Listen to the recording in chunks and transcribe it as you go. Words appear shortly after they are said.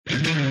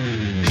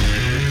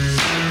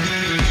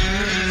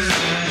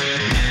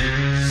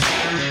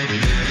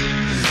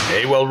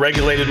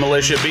well-regulated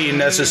militia being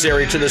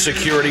necessary to the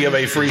security of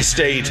a free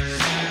state,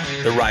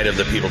 the right of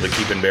the people to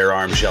keep and bear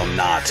arms shall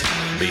not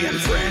be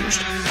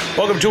infringed.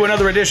 Welcome to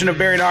another edition of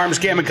Bearing Arms,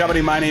 Cam and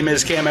Company. My name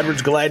is Cam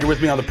Edwards. Glad you're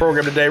with me on the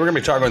program today. We're going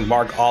to be talking with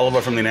Mark Oliva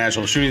from the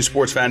National Shooting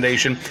Sports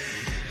Foundation.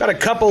 Got a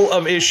couple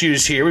of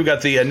issues here. We've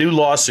got the new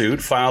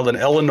lawsuit filed in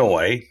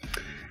Illinois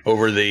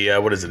over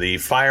the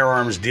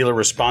Firearms Dealer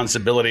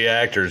Responsibility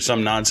Act or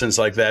some nonsense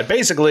like that.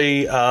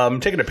 Basically,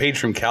 taking a page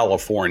from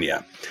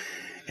California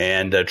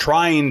and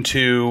trying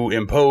to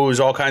impose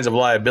all kinds of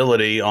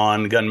liability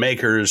on gun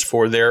makers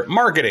for their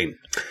marketing.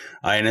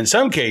 And in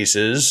some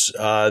cases,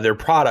 their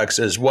products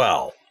as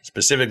well,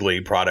 specifically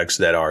products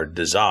that are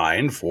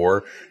designed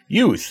for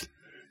youth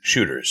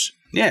shooters.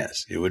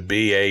 Yes, it would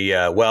be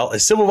a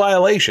civil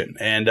violation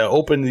and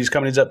open these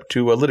companies up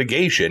to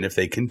litigation if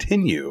they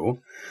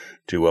continue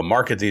to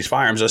market these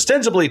firearms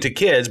ostensibly to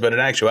kids, but in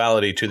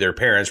actuality to their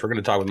parents. We're going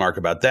to talk with Mark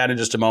about that in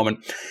just a moment,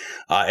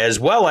 as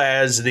well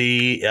as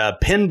the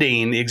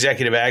pending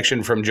executive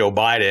action from Joe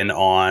Biden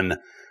on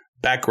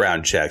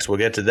background checks. We'll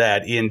get to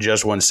that in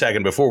just 1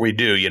 second. Before we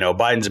do,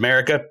 Biden's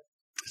America,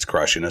 it's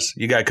crushing us.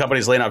 You got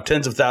companies laying off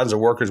tens of thousands of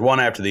workers, one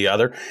after the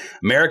other.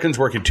 Americans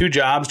working two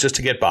jobs just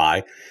to get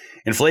by.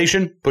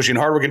 Inflation pushing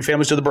hardworking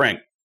families to the brink.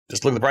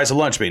 Just look at the price of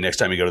lunch meat next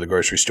time you go to the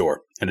grocery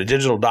store. And a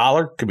digital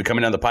dollar could be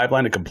coming down the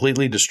pipeline to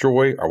completely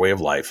destroy our way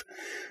of life.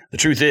 The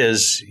truth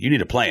is, you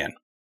need a plan.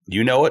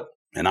 You know it,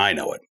 and I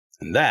know it.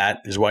 And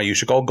that is why you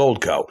should call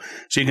Goldco,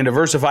 so you can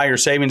diversify your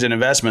savings and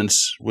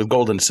investments with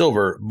gold and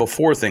silver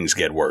before things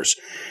get worse.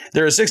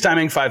 They're a 6-time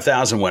Inc.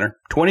 5000 winner,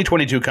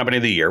 2022 Company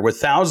of the Year with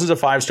thousands of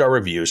 5-star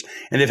reviews,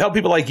 and they've helped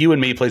people like you and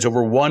me place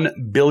over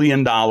 $1 billion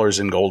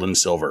in gold and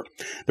silver.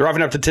 They're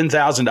offering up to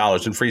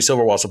 $10,000 in free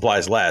silver while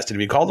supplies last. And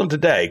if you call them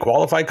today,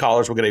 qualified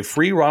callers will get a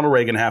free Ronald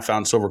Reagan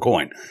half-ounce silver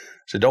coin.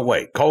 So don't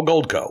wait. Call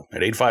Goldco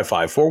at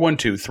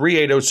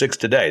 855-412-3806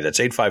 today. That's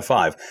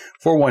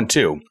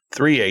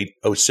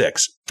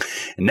 855-412-3806.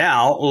 And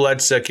now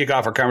let's kick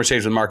off our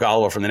conversation with Mark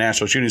Oliva from the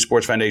National Shooting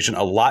Sports Foundation.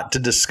 A lot to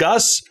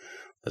discuss.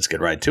 Let's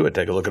get right to it.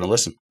 Take a look and a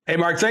listen. Hey,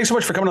 Mark, thanks so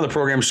much for coming on the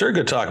program, sir.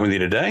 Good talking with you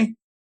today.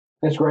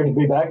 It's great to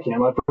be back,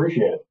 Cam. I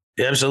appreciate it.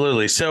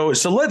 Absolutely. So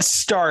let's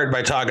start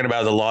by talking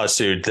about the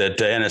lawsuit that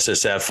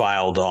NSSF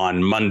filed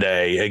on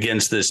Monday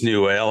against this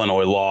new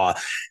Illinois law.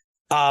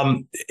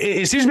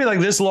 It seems to me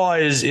like this law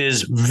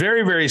is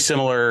very, very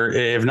similar,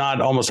 if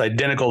not almost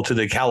identical to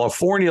the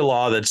California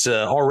law that's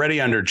already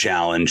under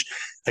challenge.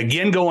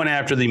 Again, going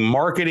after the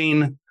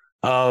marketing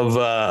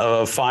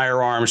of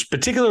firearms,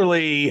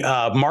 particularly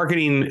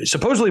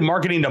supposedly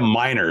marketing to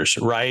minors,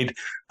 right?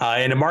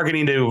 And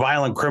marketing to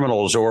violent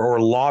criminals or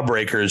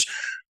lawbreakers.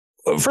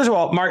 First of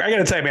all, Mark, I got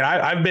to tell you, man,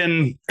 I've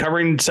been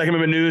covering Second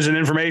Amendment news and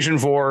information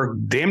for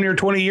damn near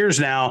 20 years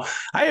now.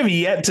 I have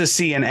yet to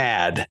see an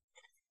ad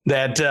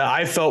that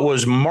I felt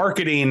was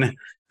marketing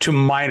to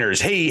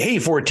minors. Hey,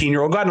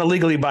 14-year-old, go out and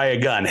illegally buy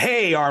a gun.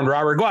 Hey, armed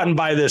robber, go out and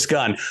buy this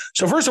gun.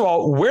 So first of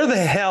all, where the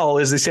hell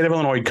is the state of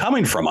Illinois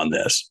coming from on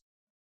this?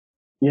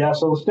 Yeah,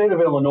 so the state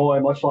of Illinois,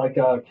 much like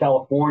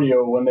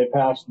California, when they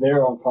passed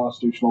their own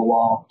constitutional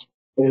law,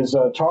 is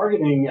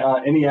targeting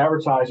any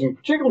advertising,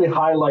 particularly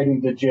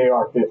highlighting the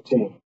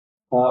JR-15.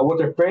 What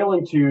they're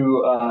failing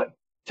to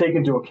take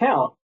into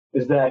account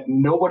is that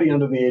nobody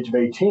under the age of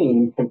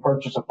 18 can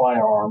purchase a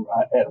firearm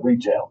at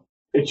retail.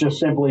 It's just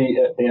simply,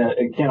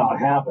 it cannot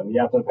happen.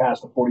 You have to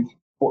pass you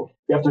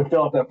have to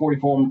fill out that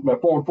form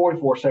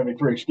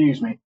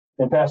 4473,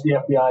 and pass the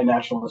FBI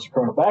National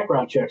Criminal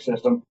Background Check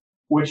System,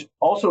 which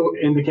also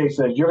indicates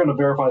that you're going to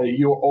verify that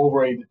you're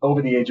over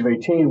the age of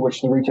 18,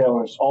 which the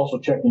retailer is also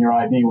checking your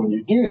ID when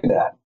you do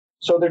that.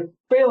 So they're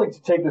failing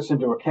to take this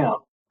into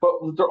account.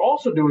 But what they're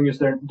also doing is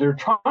they're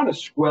trying to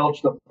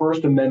squelch the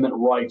First Amendment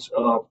rights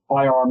of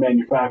firearm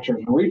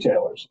manufacturers and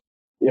retailers.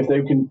 If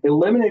they can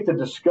eliminate the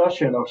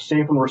discussion of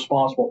safe and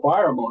responsible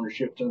firearm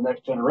ownership to the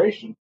next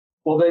generation,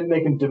 well, then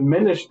they can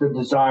diminish the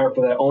desire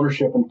for that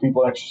ownership and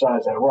people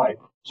exercise that right.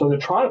 So they're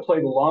trying to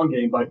play the long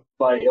game by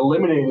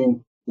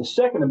eliminating the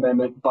Second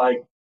Amendment,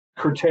 by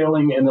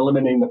curtailing and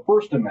eliminating the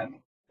First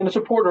Amendment. And it's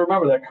important to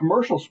remember that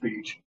commercial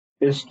speech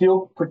is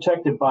still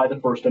protected by the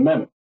First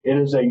Amendment. It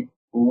is a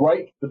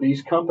right for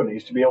these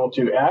companies to be able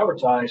to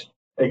advertise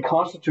a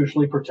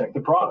constitutionally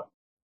protected product.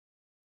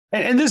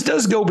 And this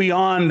does go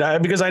beyond,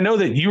 because I know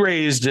that you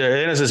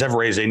NSSF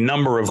raised a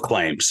number of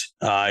claims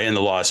in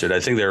the lawsuit.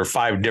 I think there are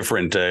 5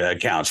 different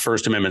accounts: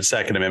 First Amendment,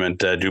 Second Amendment,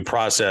 due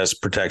process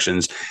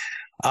protections.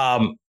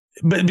 But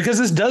because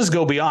this does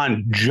go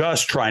beyond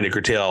just trying to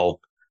curtail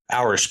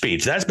our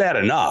speech, that's bad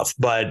enough.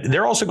 But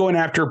they're also going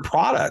after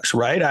products,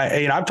 right?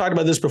 I've talked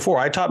about this before.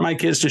 I taught my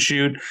kids to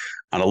shoot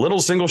on a little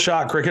single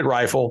shot cricket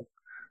rifle.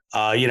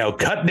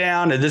 Cut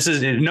down. And this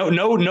is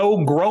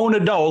no grown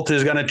adult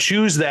is going to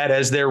choose that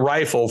as their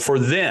rifle for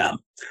them.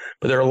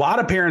 But there are a lot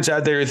of parents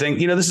out there who think,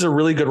 this is a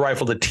really good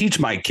rifle to teach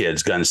my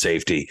kids gun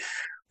safety.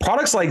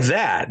 Products like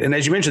that. And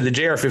as you mentioned, the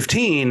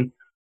JR-15,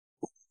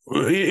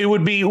 it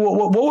would be,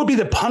 what would be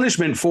the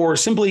punishment for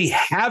simply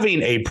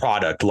having a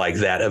product like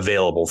that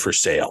available for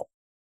sale?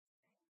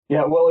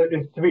 Yeah, well,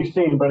 it's to be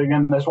seen. But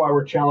again, that's why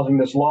we're challenging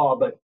this law.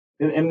 But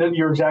And then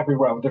you're exactly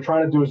right. What they're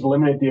trying to do is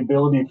eliminate the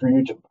ability for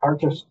you to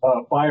purchase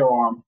a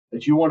firearm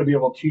that you want to be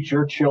able to teach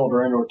your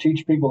children or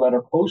teach people that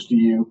are close to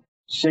you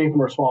safe and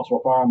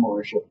responsible firearm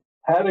ownership.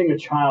 Having a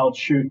child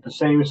shoot the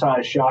same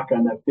size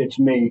shotgun that fits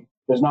me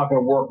is not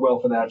going to work well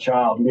for that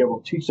child, and be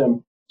able to teach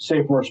them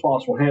safe and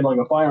responsible handling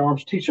of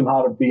firearms, teach them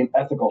how to be an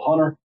ethical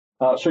hunter.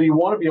 So you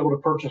want to be able to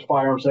purchase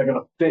firearms that are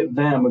going to fit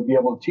them and be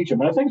able to teach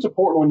them. And I think it's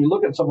important when you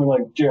look at something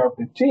like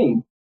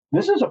JR-15,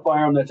 this is a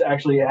firearm that's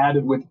actually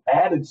added with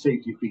added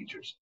safety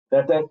features.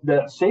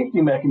 That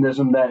safety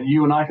mechanism that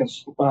you and I can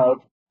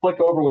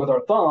flick over with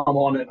our thumb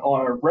on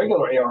a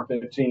regular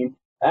AR-15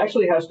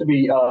 actually has to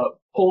be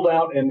pulled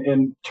out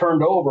and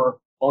turned over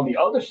on the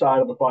other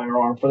side of the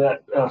firearm for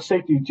that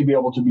safety to be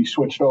able to be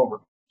switched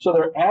over. So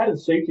there are added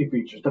safety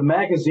features. The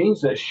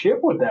magazines that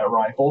ship with that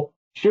rifle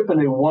ship in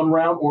a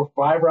 1-round or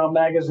 5-round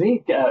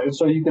magazine,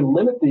 so you can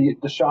limit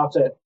the shots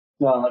at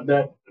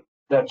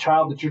that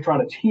child that you're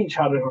trying to teach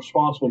how to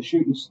responsibly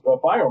shoot a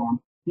firearm.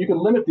 You can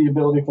limit the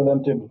ability for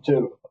them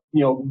to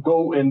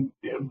go and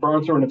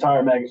burn through an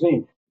entire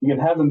magazine. You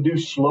can have them do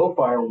slow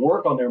fire,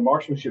 work on their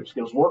marksmanship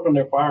skills, work on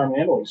their firearm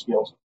handling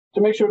skills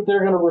to make sure that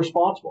they're going to be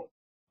responsible.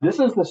 This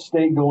is the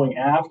state going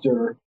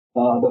after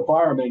the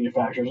firearm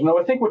manufacturers. And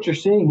I think what you're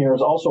seeing here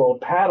is also a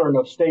pattern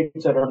of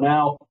states that are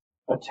now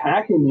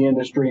attacking the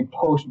industry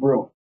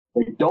post-Bruin.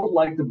 They don't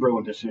like the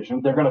Bruin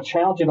decision. They're going to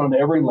challenge it on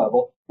every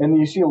level. And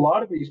you see a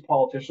lot of these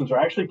politicians are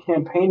actually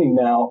campaigning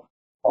now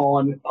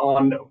on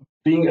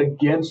being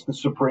against the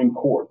Supreme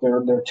Court.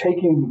 They're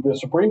taking the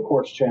Supreme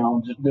Court's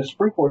challenge, the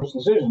Supreme Court's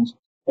decisions,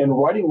 and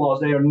writing laws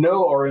they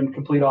are in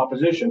complete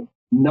opposition,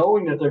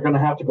 knowing that they're going to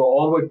have to go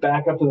all the way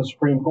back up to the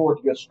Supreme Court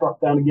to get struck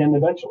down again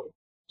eventually.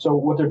 So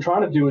what they're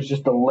trying to do is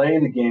just delay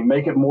the game,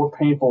 make it more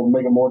painful,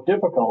 make it more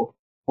difficult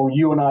for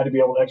you and I to be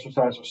able to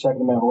exercise our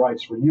Second Amendment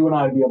rights, for you and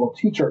I to be able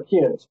to teach our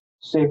kids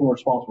safe and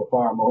responsible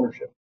firearm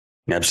ownership.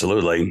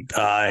 Absolutely.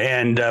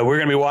 And we're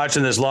going to be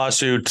watching this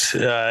lawsuit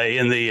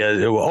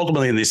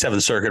ultimately in the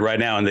Seventh Circuit right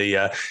now in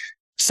the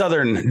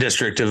Southern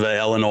District of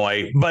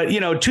Illinois. But,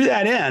 to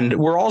that end,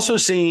 we're also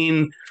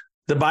seeing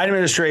the Biden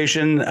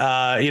administration,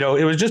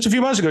 it was just a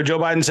few months ago, Joe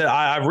Biden said,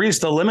 I've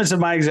reached the limits of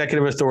my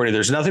executive authority.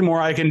 There's nothing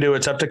more I can do.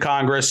 It's up to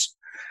Congress.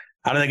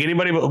 I don't think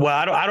anybody,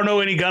 I don't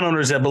know any gun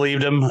owners that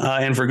believed him,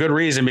 and for good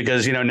reason,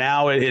 because,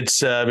 now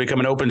it's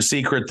become an open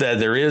secret that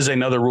there is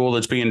another rule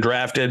that's being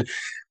drafted.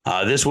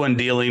 This one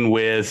dealing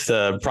with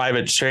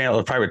private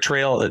sales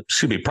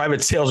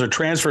or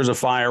transfers of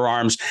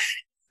firearms.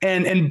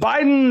 And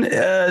Biden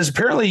is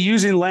apparently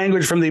using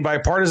language from the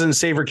Bipartisan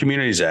Safer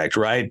Communities Act,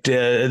 right?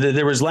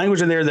 There was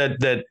language in there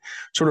that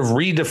sort of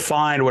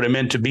redefined what it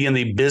meant to be in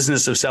the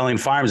business of selling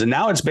firearms. And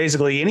now it's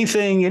basically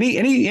anything,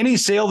 any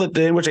sale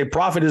in which a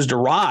profit is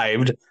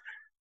derived.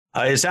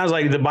 It sounds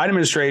like the Biden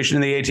administration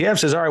and the ATF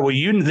says, all right, well,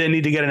 you then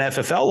need to get an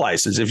FFL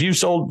license. If you've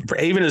sold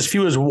even as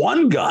few as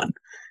one gun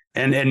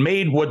and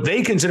made what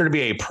they consider to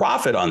be a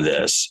profit on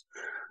this,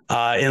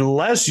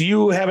 unless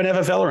you have an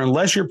FFL or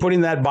unless you're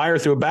putting that buyer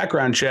through a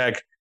background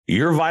check,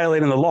 you're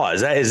violating the law.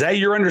 Is that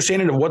your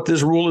understanding of what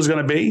this rule is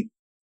going to be?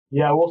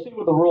 Yeah, we'll see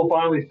what the rule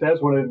finally says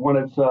when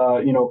it's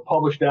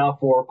published out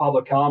for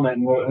public comment,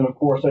 and of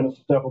course,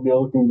 NSF will be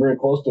looking very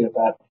closely at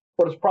that.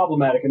 But it's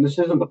problematic, and this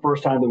isn't the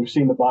first time that we've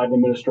seen the Biden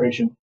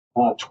administration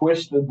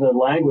twist the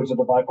language of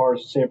the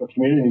Bipartisan Safer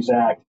Communities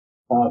Act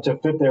to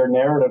fit their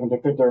narrative and to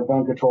fit their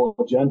gun control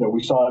agenda.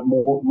 We saw it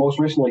most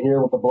recently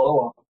here with the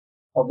blow-up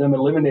of them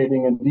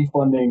eliminating and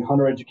defunding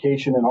hunter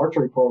education and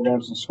archery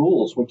programs in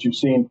schools, which you've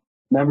seen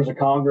members of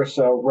Congress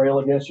rail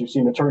against. You've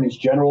seen attorneys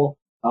general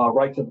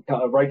write to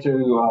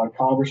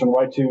Congress and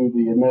write to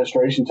the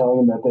administration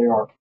telling them that they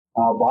are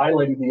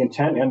violating the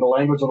intent and the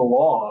language of the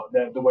law,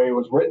 that the way it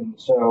was written.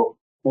 So,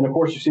 and of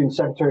course, you've seen the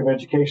Secretary of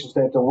Education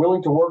say that they're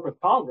willing to work with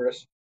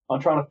Congress on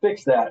trying to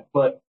fix that.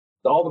 But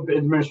all the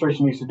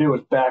administration needs to do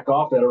is back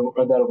off that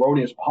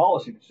erroneous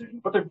policy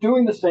decision. But they're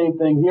doing the same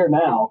thing here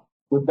now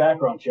with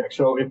background checks.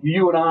 So if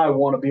you and I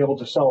want to be able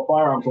to sell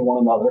firearms to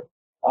one another,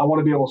 I want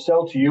to be able to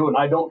sell to you, and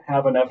I don't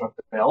have an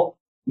FFL.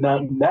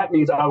 Now, that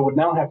means I would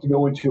now have to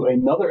go into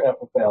another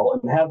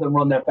FFL and have them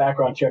run that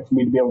background check for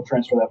me to be able to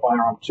transfer that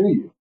firearm to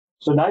you.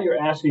 So now you're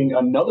asking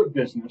another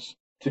business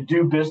to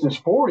do business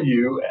for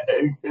you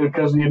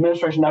because the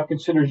administration now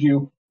considers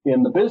you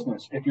in the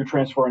business if you're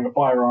transferring a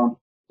firearm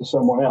to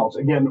someone else.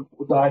 Again,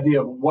 with the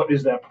idea of what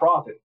is that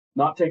profit,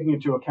 not taking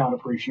into account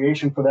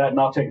appreciation for that,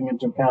 not taking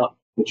into account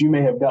that you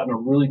may have gotten a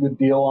really good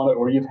deal on it,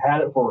 or you've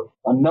had it for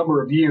a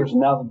number of years,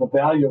 and now that the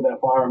value of that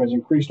firearm has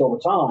increased over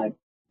time,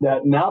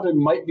 that now they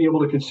might be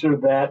able to consider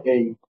that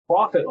a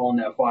profit on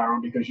that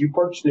firearm because you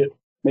purchased it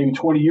maybe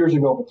 20 years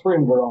ago for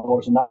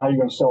 $300, and now you're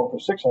going to sell it for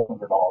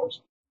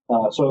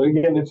 $600. So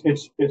again,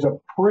 it's a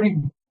pretty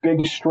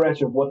big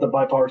stretch of what the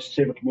Bipartisan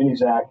Safer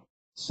Communities Act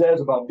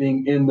says about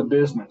being in the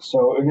business.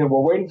 So again, we're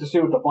waiting to see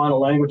what the final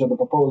language of the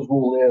proposed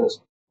rule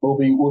is. We'll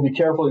be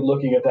carefully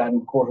looking at that,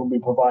 and of course, we'll be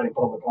providing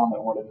public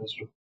comment when it is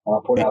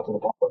put out to the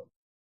public.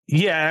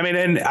 Yeah,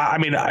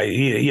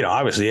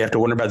 obviously, you have to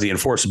wonder about the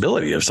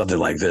enforceability of something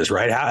like this,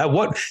 right?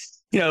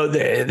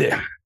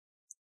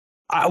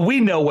 we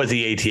know what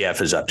the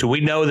ATF is up to.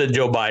 We know that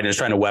Joe Biden is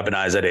trying to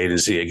weaponize that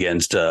agency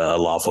against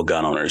lawful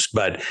gun owners.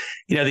 But,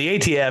 the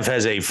ATF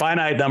has a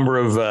finite number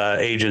of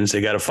agents.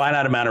 They got a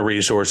finite amount of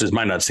resources.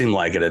 Might not seem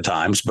like it at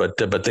times, but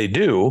they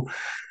do.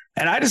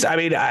 And I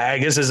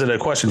guess this isn't a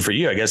question for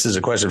you. I guess this is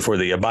a question for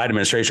the Biden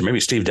administration, maybe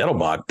Steve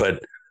Dettelbach.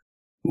 But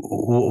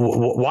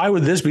why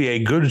would this be a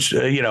good,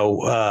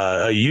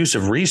 a use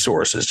of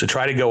resources to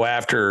try to go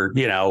after,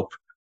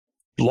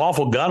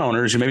 lawful gun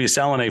owners who may be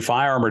selling a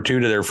firearm or two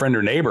to their friend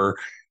or neighbor,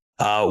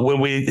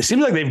 it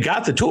seems like they've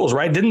got the tools,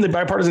 right? Didn't the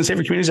Bipartisan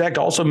Safer Communities Act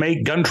also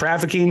make gun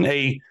trafficking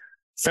a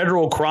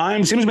federal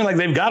crime? Seems to me like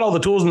they've got all the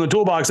tools in the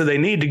toolbox that they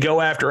need to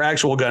go after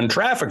actual gun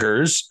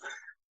traffickers.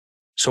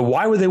 So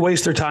why would they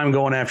waste their time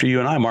going after you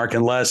and I, Mark,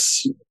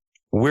 unless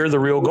we're the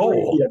real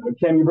goal? Yeah,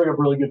 Cam, you bring up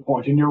a really good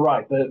point, and you're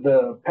right.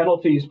 The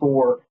penalties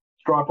for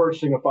straw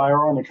purchasing a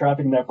firearm and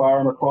trafficking that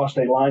firearm across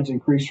state lines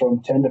increased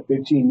from 10 to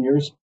 15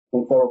 years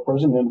in federal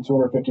prison and a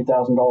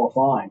 $250,000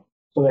 fine.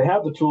 So they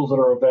have the tools that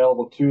are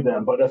available to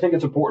them. But I think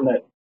it's important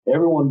that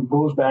everyone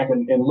goes back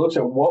and looks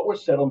at what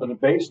was said on the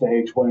debate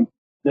stage when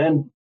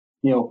then,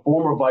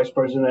 former Vice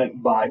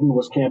President Biden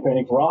was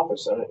campaigning for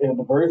office. In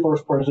the very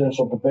first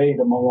presidential debate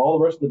among all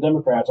the rest of the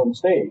Democrats on the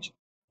stage,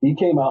 he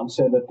came out and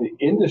said that the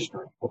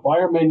industry, the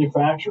fire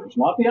manufacturers,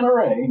 not the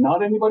NRA,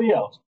 not anybody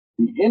else,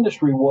 the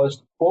industry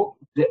was, quote,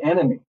 the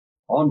enemy,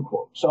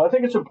 unquote. So I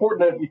think it's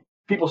important that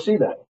people see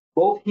that.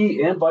 Both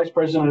he and Vice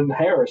President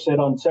Harris said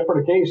on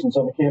separate occasions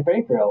on the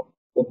campaign trail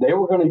that they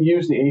were going to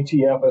use the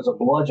ATF as a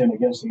bludgeon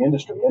against the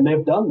industry. And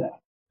they've done that.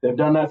 They've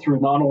done that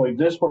through not only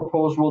this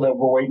proposal that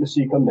we're waiting to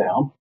see come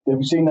down.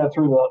 They've seen that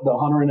through the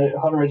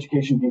hunter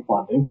education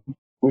defunding.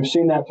 We've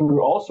seen that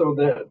through also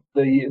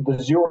the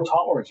zero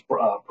tolerance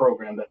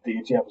program that the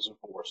ATF has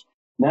enforced.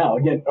 Now,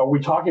 again, are we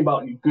talking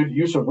about good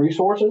use of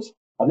resources?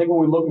 I think when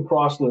we look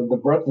across the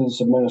breadth of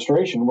this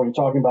administration, when you're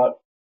talking about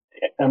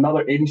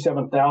another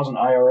 87,000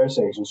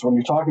 IRS agents, when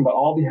you're talking about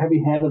all the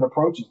heavy-handed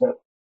approaches that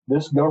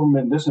this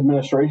government, this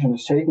administration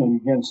is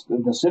taking against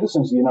the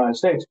citizens of the United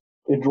States,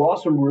 it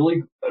draws some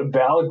really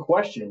valid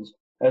questions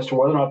as to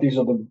whether or not these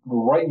are the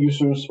right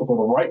users for the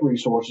right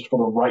resources for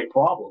the right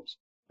problems.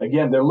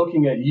 Again, they're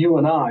looking at you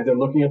and I. They're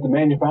looking at the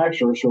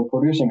manufacturers who are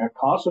producing a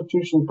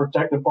constitutionally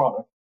protected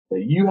product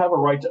that you have a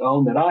right to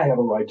own, that I have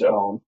a right to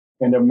own,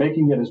 and they're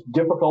making it as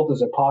difficult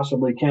as it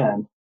possibly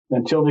can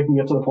until they can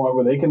get to the point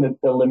where they can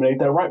eliminate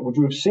that right, which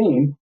we've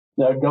seen.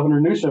 Governor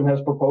Newsom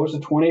has proposed the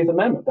 20th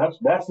Amendment.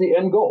 That's the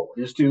end goal,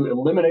 is to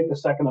eliminate the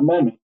Second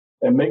Amendment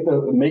and make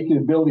the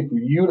ability for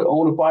you to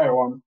own a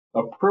firearm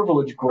a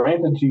privilege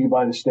granted to you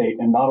by the state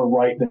and not a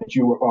right that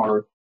you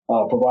are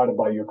provided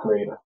by your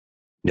creator.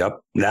 Yep,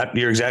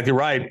 you're exactly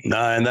right.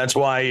 And that's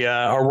why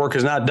our work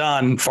is not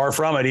done, far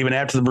from it, even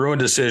after the Bruin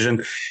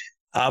decision.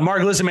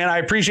 Mark, listen, man, I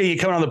appreciate you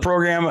coming on the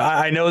program.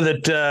 I know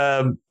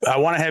that I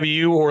want to have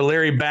you or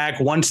Larry back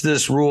once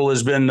this rule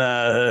has been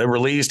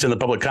released and the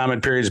public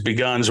comment period has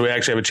begun, so we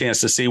actually have a chance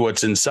to see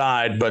what's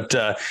inside. But,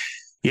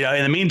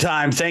 in the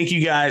meantime, thank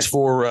you guys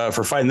for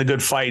fighting the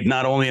good fight,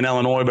 not only in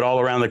Illinois, but all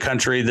around the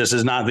country. This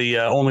is not the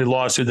only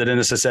lawsuit that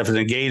NSSF is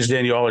engaged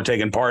in. You all are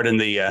taking part in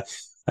the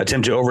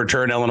attempt to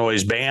overturn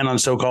Illinois' ban on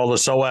so-called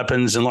assault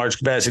weapons and large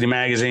capacity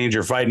magazines.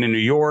 You're fighting in New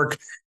York.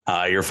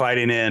 You're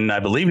fighting in,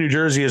 I believe, New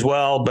Jersey as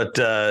well. But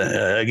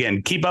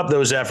again, keep up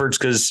those efforts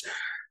because,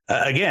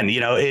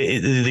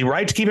 the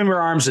right to keep and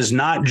bear arms is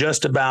not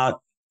just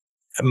about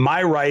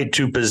my right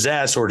to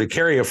possess or to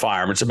carry a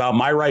firearm. It's about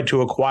my right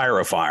to acquire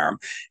a firearm.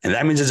 And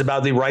that means it's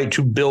about the right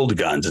to build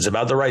guns. It's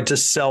about the right to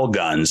sell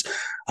guns.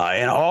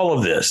 And all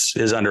of this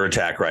is under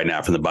attack right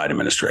now from the Biden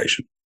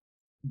administration.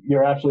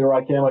 You're absolutely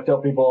right, Cam. I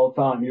tell people all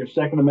the time, your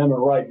Second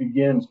Amendment right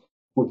begins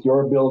with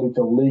your ability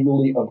to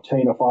legally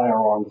obtain a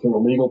firearm through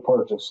a legal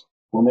purchase.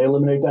 When they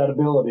eliminate that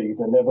ability,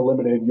 then they've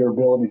eliminated your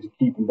ability to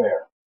keep and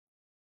bear.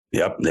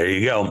 Yep, there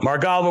you go.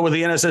 Mark Oliva with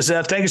the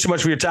NSSF. Thank you so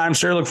much for your time,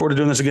 sir. Look forward to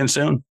doing this again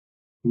soon.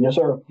 Yes,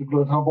 sir.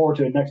 Looking forward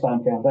to it next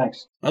time, Cam.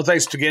 Thanks. Well,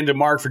 thanks again to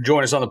Mark for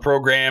joining us on the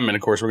program. And,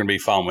 of course, we're going to be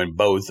following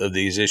both of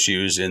these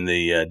issues in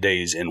the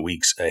days and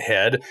weeks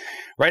ahead.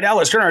 Right now,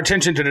 let's turn our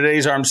attention to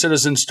today's Armed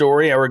Citizen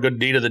story, our good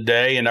deed of the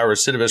day, and our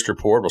recidivist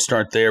report. We'll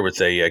start there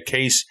with a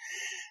case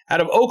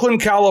out of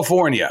Oakland,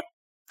 California,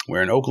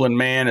 where an Oakland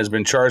man has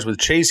been charged with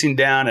chasing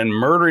down and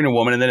murdering a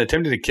woman and then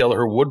attempting to kill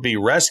her would-be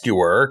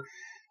rescuer.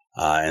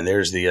 And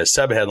there's the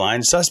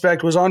subheadline,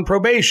 suspect was on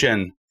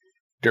probation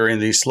during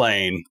the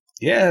slaying.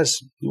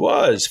 Yes, he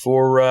was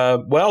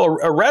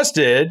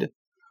arrested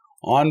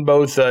on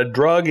both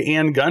drug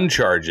and gun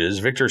charges.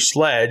 Victor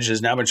Sledge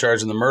has now been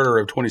charged in the murder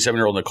of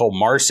 27-year-old Nicole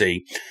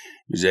Marcy.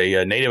 He's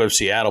a native of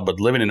Seattle, but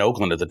living in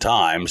Oakland at the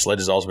time. Sledge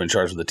has also been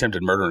charged with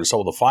attempted murder and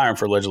assault with a firearm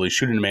for allegedly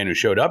shooting a man who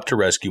showed up to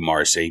rescue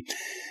Marcy.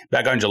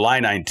 Back on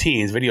July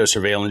 19th, video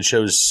surveillance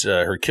shows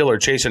her killer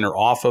chasing her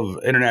off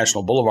of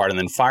International Boulevard and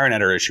then firing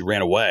at her as she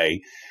ran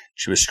away.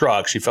 She was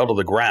struck. She fell to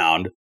the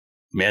ground.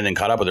 The man then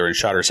caught up with her and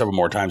shot her several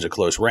more times at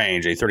close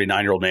range. A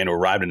 39-year-old man who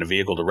arrived in a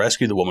vehicle to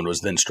rescue the woman was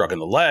then struck in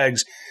the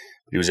legs.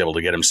 He was able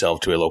to get himself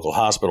to a local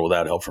hospital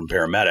without help from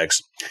paramedics.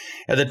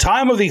 At the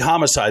time of the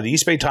homicide, the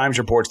East Bay Times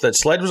reports that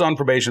Sledge was on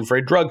probation for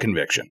a drug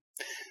conviction.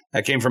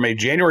 That came from a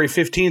January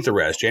 15th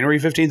arrest, January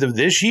 15th of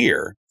this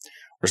year,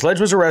 where Sledge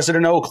was arrested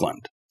in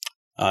Oakland.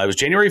 It was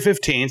January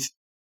 15th.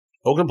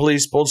 Oakland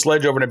police pulled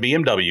Sledge over in a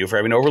BMW for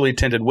having overly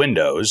tinted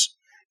windows.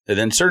 They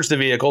then searched the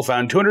vehicle,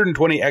 found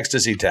 220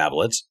 ecstasy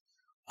tablets,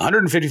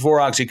 154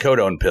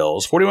 oxycodone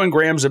pills, 41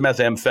 grams of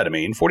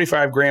methamphetamine,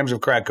 45 grams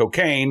of crack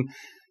cocaine,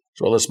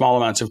 as well as small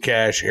amounts of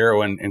cash,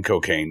 heroin, and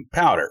cocaine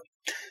powder.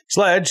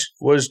 Sledge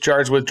was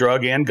charged with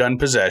drug and gun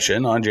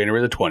possession on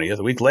January the 20th.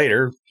 A week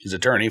later, his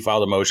attorney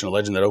filed a motion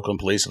alleging that Oakland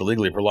police had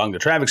illegally prolonged the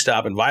traffic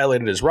stop and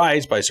violated his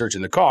rights by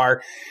searching the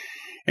car.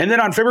 And then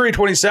on February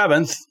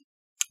 27th,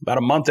 about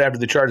a month after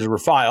the charges were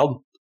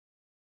filed,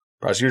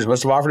 prosecutors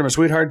must have offered him a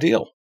sweetheart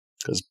deal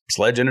because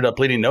Sledge ended up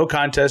pleading no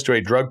contest to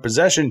a drug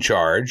possession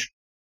charge,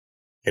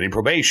 getting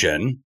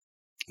probation,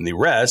 and the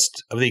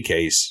rest of the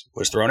case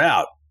was thrown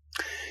out.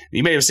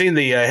 You may have seen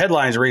the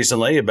headlines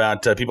recently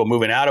about people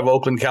moving out of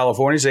Oakland,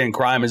 California, saying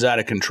crime is out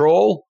of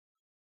control.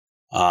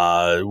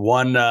 I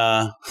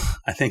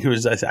think it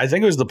was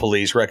the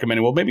police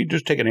recommending, well, maybe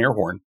just take an air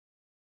horn.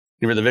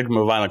 If you're the victim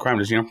of violent crime,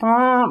 just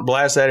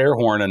blast that air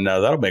horn, and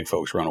that'll make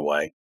folks run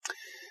away.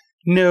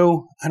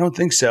 No, I don't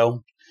think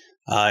so.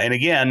 And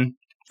again,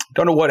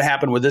 don't know what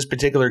happened with this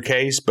particular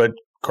case, but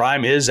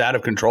crime is out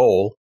of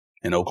control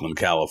in Oakland,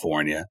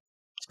 California.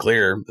 It's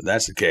clear that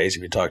that's the case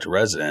if you talk to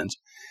residents.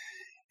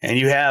 And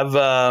you have,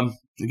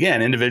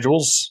 again,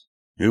 individuals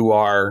who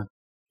are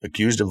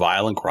accused of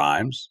violent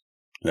crimes,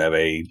 who have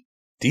a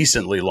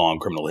decently long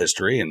criminal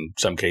history, in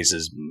some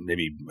cases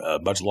maybe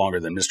much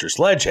longer than Mr.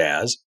 Sledge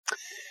has.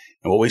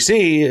 And what we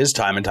see is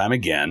time and time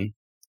again,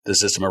 the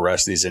system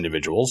arrests these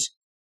individuals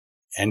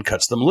and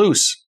cuts them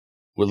loose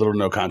with little or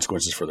no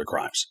consequences for their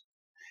crimes.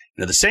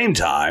 And at the same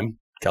time,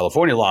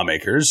 California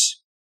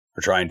lawmakers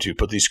are trying to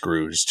put these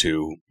screws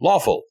to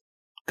lawful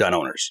gun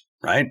owners,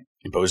 right?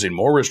 Imposing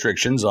more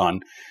restrictions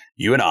on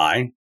you and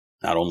I,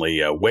 not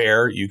only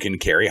where you can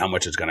carry, how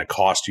much it's going to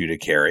cost you to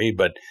carry,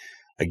 but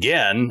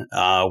again,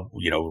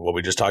 what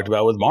we just talked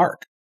about with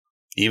Mark,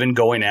 even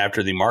going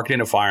after the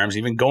marketing of firearms,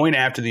 even going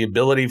after the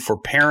ability for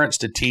parents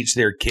to teach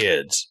their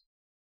kids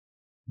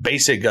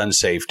basic gun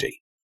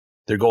safety.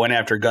 They're going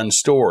after gun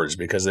stores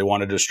because they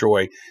want to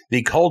destroy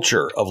the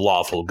culture of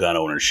lawful gun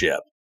ownership.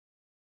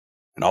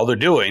 And all they're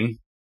doing is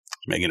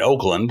making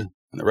Oakland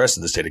and the rest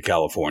of the state of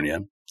California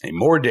a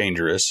more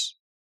dangerous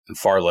and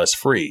far less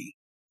free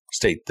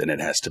state than it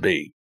has to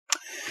be.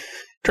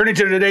 Turning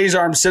to today's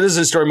armed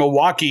citizen story,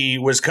 Milwaukee,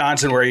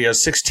 Wisconsin, where a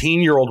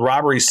 16-year-old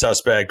robbery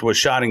suspect was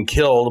shot and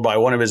killed by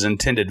one of his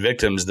intended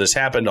victims. This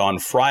happened on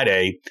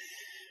Friday.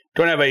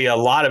 Don't have a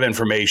lot of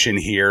information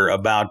here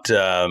about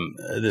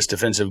this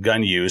defensive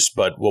gun use,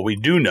 but what we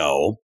do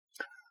know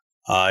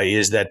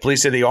is that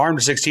police say the armed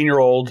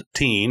 16-year-old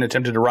teen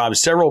attempted to rob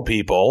several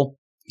people.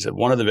 He said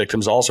one of the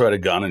victims also had a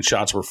gun and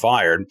shots were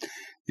fired.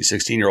 The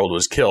 16-year-old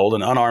was killed.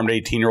 An unarmed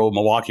 18-year-old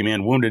Milwaukee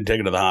man wounded,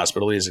 taken to the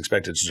hospital. He is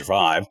expected to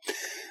survive.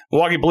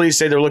 Milwaukee police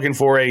say they're looking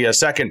for a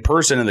second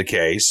person in the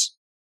case.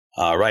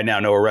 Right now,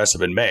 no arrests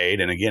have been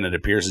made. And again, it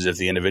appears as if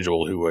the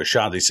individual who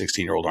shot the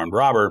 16-year-old armed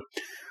robber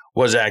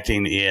was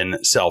acting in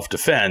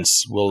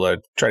self-defense. We'll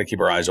try to keep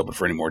our eyes open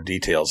for any more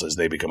details as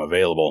they become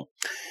available.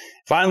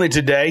 Finally,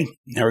 today,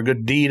 our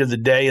good deed of the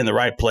day in the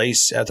right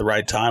place at the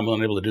right time,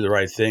 willing and able to do the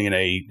right thing in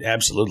a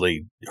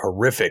absolutely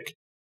horrific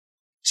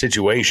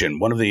situation.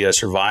 One of the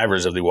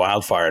survivors of the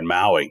wildfire in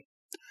Maui,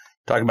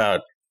 talking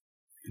about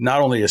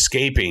not only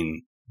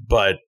escaping,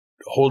 but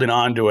holding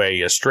on to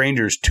a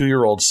stranger's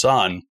 2-year-old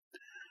son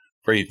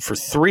for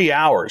 3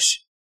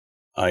 hours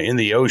in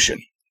the ocean.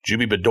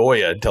 Juby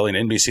Bedoya telling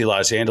NBC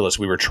Los Angeles,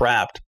 we were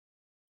trapped.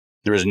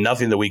 There was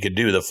nothing that we could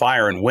do. The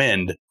fire and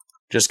wind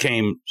just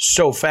came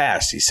so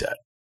fast, he said.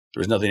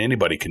 There was nothing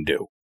anybody can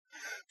do.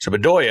 So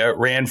Bedoya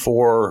ran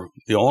for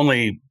the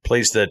only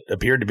place that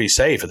appeared to be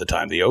safe at the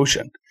time, the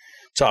ocean.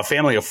 Saw a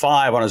family of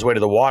 5 on his way to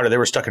the water. They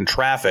were stuck in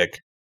traffic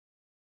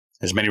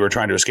as many were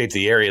trying to escape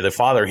the area. The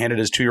father handed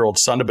his 2-year-old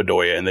son to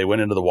Bedoya, and they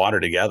went into the water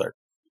together.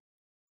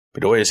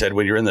 Bedoya said,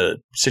 when you're in the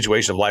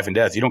situation of life and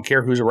death, you don't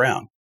care who's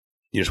around.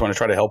 You just want to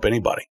try to help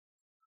anybody.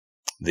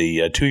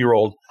 The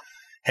 2-year-old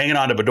hanging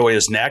on to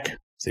Bedoya's neck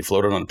as they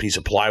floated on a piece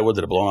of plywood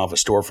that had blown off a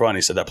storefront.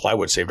 He said that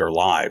plywood saved our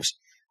lives.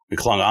 We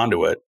clung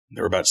onto it.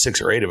 There were about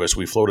 6 or 8 of us.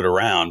 We floated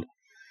around.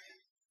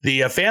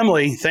 The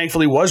family,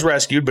 thankfully, was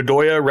rescued.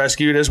 Bedoya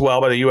rescued as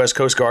well by the U.S.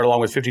 Coast Guard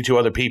along with 52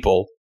 other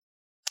people.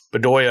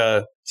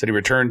 Bedoya said he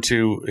returned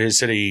to his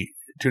city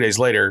 2 days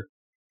later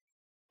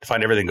to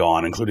find everything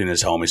gone, including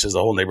his home. He says the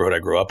whole neighborhood I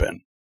grew up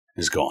in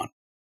is gone.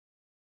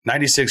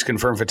 96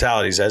 confirmed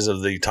fatalities as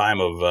of the time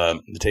of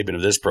the taping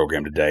of this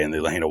program today in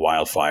the Lahaina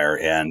wildfire.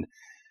 And,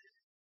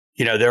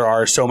 you know, there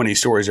are so many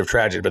stories of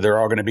tragedy, but there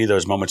are going to be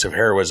those moments of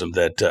heroism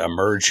that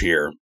emerge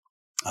here.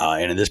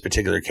 And in this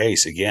particular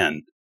case,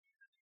 again,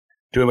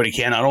 doing what he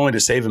can, not only to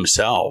save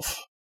himself,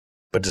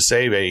 but to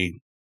save a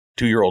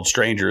 2-year-old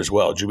stranger as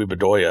well, Juby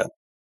Bedoya,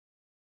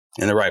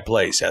 in the right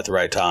place at the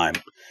right time,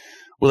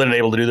 willing and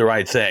able to do the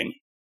right thing.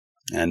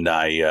 And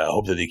I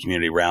hope that the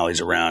community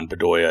rallies around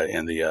Bedoya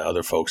and the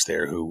other folks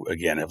there who,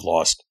 again, have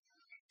lost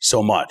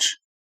so much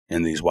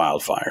in these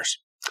wildfires.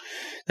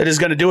 That is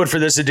going to do it for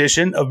this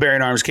edition of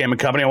Bearing Arms Cam &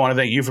 Company. I want to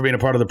thank you for being a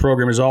part of the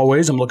program as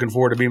always. I'm looking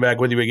forward to being back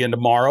with you again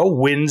tomorrow,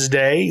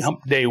 Wednesday,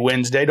 Hump Day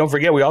Wednesday. Don't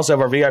forget, we also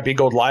have our VIP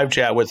Gold live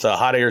chat with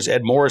Hot Air's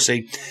Ed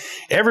Morrissey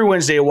every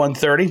Wednesday at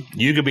 1:30.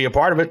 You can be a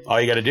part of it. All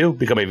you got to do,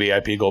 become a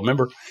VIP Gold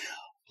member.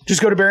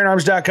 Just go to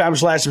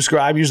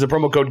bearingarms.com/subscribe. Use the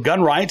promo code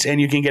GUNRIGHTS,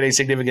 and you can get a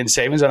significant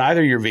savings on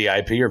either your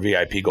VIP or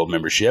VIP Gold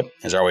membership.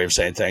 As our way of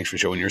saying thanks for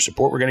showing your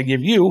support, we're going to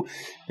give you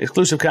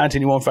exclusive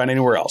content you won't find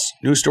anywhere else.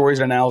 News stories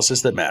and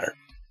analysis that matter,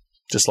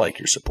 just like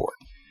your support.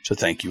 So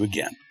thank you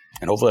again.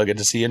 And hopefully I'll get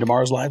to see you in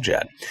tomorrow's live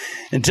chat.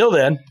 Until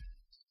then,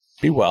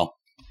 be well,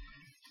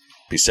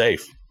 be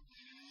safe,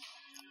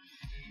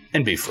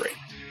 and be free.